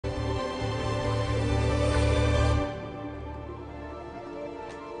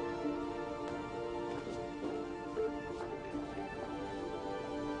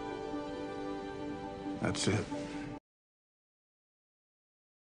That's it.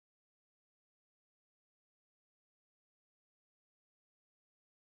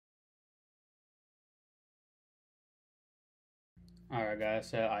 Alright guys,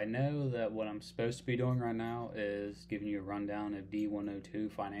 so I know that what I'm supposed to be doing right now is giving you a rundown of D102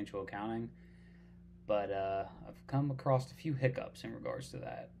 financial accounting, but I've come across a few hiccups in regards to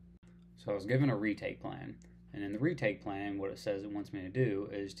that. So I was given a retake plan, and in the retake plan what it says it wants me to do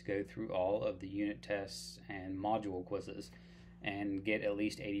is to go through all of the unit tests and module quizzes and get at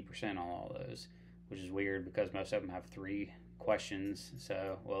least 80% on all those, which is weird because most of them have 3 questions,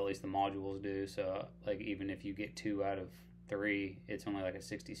 so, well, at least the modules do, so like even if you get 2 out of 3, it's only like a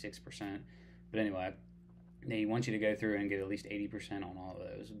 66%. But anyway, they want you to go through and get at least 80% on all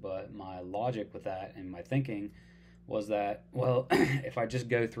of those. But my logic with that and my thinking was that, well, if I just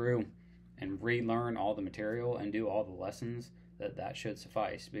go through and relearn all the material and do all the lessons, that should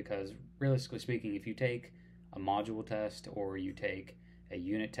suffice. Because realistically speaking, if you take a module test or you take a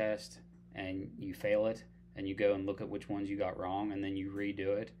unit test and you fail it and you go and look at which ones you got wrong and then you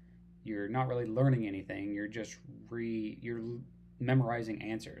redo it, you're not really learning anything. You're just you're memorizing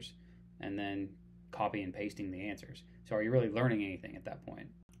answers and then copy and pasting the answers. So are you really learning anything at that point?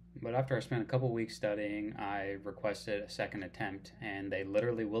 But after I spent a couple weeks studying, I requested a second attempt, and they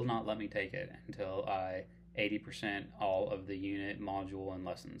literally will not let me take it until I 80% all of the unit, module, and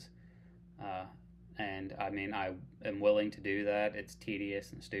lessons. And I mean, I am willing to do that. It's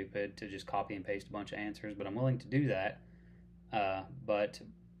tedious and stupid to just copy and paste a bunch of answers, but I'm willing to do that. But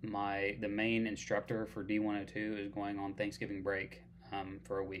the main instructor for D102 is going on Thanksgiving break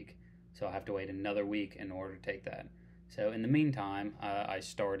for a week, so I have to wait another week in order to take that. So in the meantime, I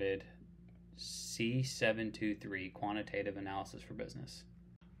started C723 Quantitative Analysis for Business.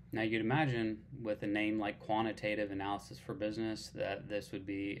 Now you'd imagine with a name like Quantitative Analysis for Business that this would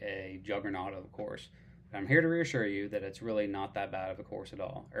be a juggernaut of a course. But I'm here to reassure you that it's really not that bad of a course at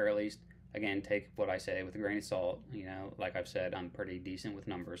all, or at least, again, take what I say with a grain of salt. You know, like I've said, I'm pretty decent with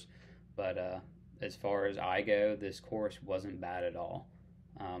numbers, but as far as I go, this course wasn't bad at all.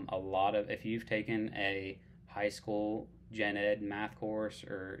 If you've taken a high school gen ed math course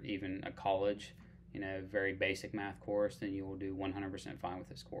or even a college, very basic math course, then you will do 100% fine with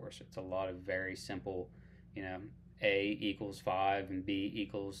this course. It's a lot of very simple, A equals 5 and B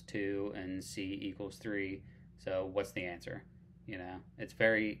equals 2 and C equals 3. So what's the answer? It's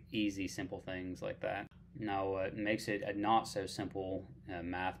very easy, simple things like that. Now, what makes it a not so simple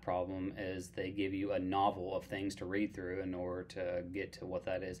math problem is they give you a novel of things to read through in order to get to what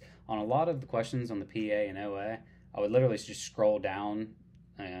that is. On a lot of the questions on the PA and OA, I would literally just scroll down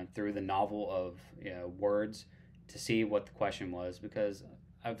through the novel of words to see what the question was, because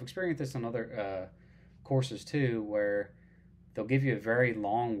I've experienced this on other courses too, where they'll give you a very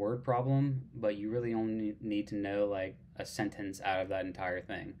long word problem, but you really only need to know like a sentence out of that entire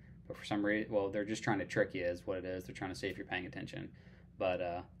thing. But for some reason, well, they're just trying to trick you is what it is. They're trying to see if you're paying attention.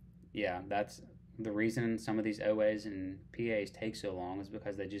 But yeah, that's the reason some of these OAs and PAs take so long, is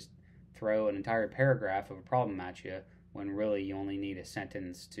because they just throw an entire paragraph of a problem at you when really you only need a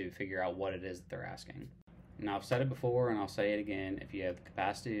sentence to figure out what it is that they're asking. Now, I've said it before and I'll say it again. If you have the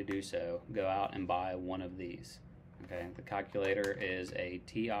capacity to do so, go out and buy one of these. Okay, the calculator is a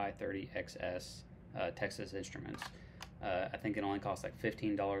TI-30XS Texas Instruments. I think it only costs like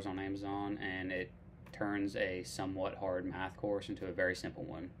 $15 on Amazon, and it turns a somewhat hard math course into a very simple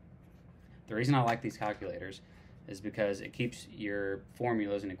one. The reason I like these calculators is because it keeps your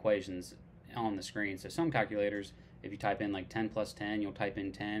formulas and equations on the screen. So some calculators, if you type in like 10 plus 10, you'll type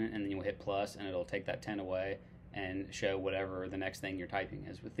in 10 and then you'll hit plus and it'll take that 10 away and show whatever the next thing you're typing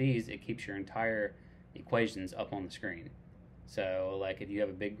is. With these, it keeps your entire equations up on the screen. So like if you have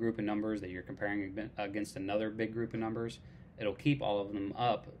a big group of numbers that you're comparing against another big group of numbers, it'll keep all of them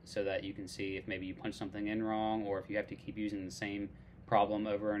up so that you can see if maybe you punch something in wrong, or if you have to keep using the same problem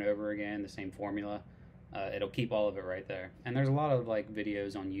over and over again, the same formula. It'll keep all of it right there. And there's a lot of like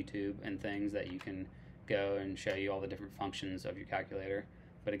videos on YouTube and things that you can go and show you all the different functions of your calculator.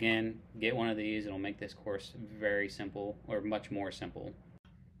 But again, get one of these. It'll make this course very simple, or much more simple.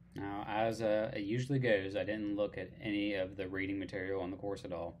 Now, as it usually goes, I didn't look at any of the reading material on the course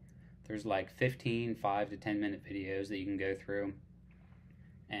at all. There's like 15 5 to 10 minute videos that you can go through,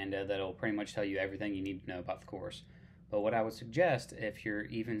 and that'll pretty much tell you everything you need to know about the course. But what I would suggest, if you're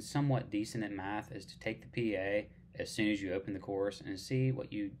even somewhat decent at math, is to take the PA as soon as you open the course and see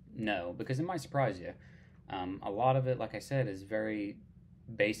what you know, because it might surprise you. A lot of it, like I said, is very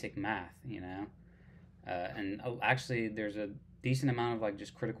basic math, and actually there's a decent amount of like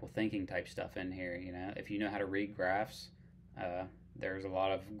just critical thinking type stuff in here. If you know how to read graphs, there's a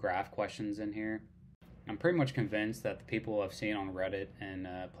lot of graph questions in here. I'm pretty much convinced that the people I've seen on Reddit and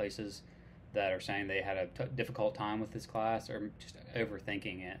places that are saying they had a difficult time with this class are just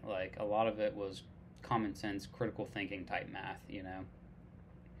overthinking it. Like, a lot of it was common sense, critical thinking type math, you know.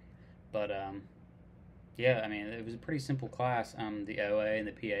 But yeah, I mean, it was a pretty simple class. The OA and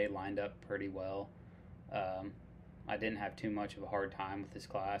the PA lined up pretty well. Um, I didn't have too much of a hard time with this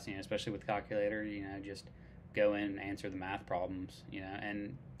class, you know, especially with calculator. You know, just go in and answer the math problems, you know,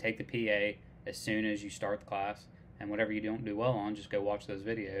 and take the PA as soon as you start the class. And whatever you don't do well on, just go watch those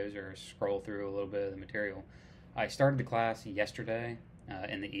videos or scroll through a little bit of the material. I started the class yesterday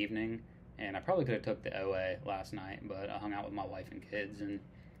in the evening, and I probably could have took the OA last night, but I hung out with my wife and kids and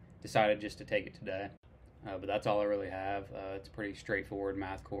decided just to take it today. But that's all I really have. It's a pretty straightforward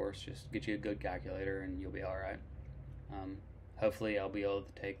math course. Just get you a good calculator and you'll be all right. Um, Hopefully, I'll be able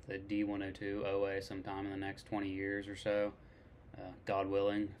to take the D102 OA sometime in the next 20 years or so. God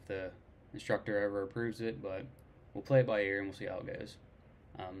willing, if the instructor ever approves it, but we'll play it by ear and we'll see how it goes.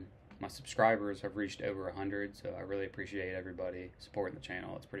 My subscribers have reached over 100, so I really appreciate everybody supporting the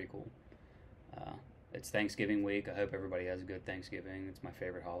channel. It's pretty cool. It's Thanksgiving week. I hope everybody has a good Thanksgiving. It's my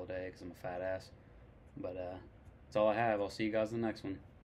favorite holiday because I'm a fat ass. But that's all I have. I'll see you guys in the next one.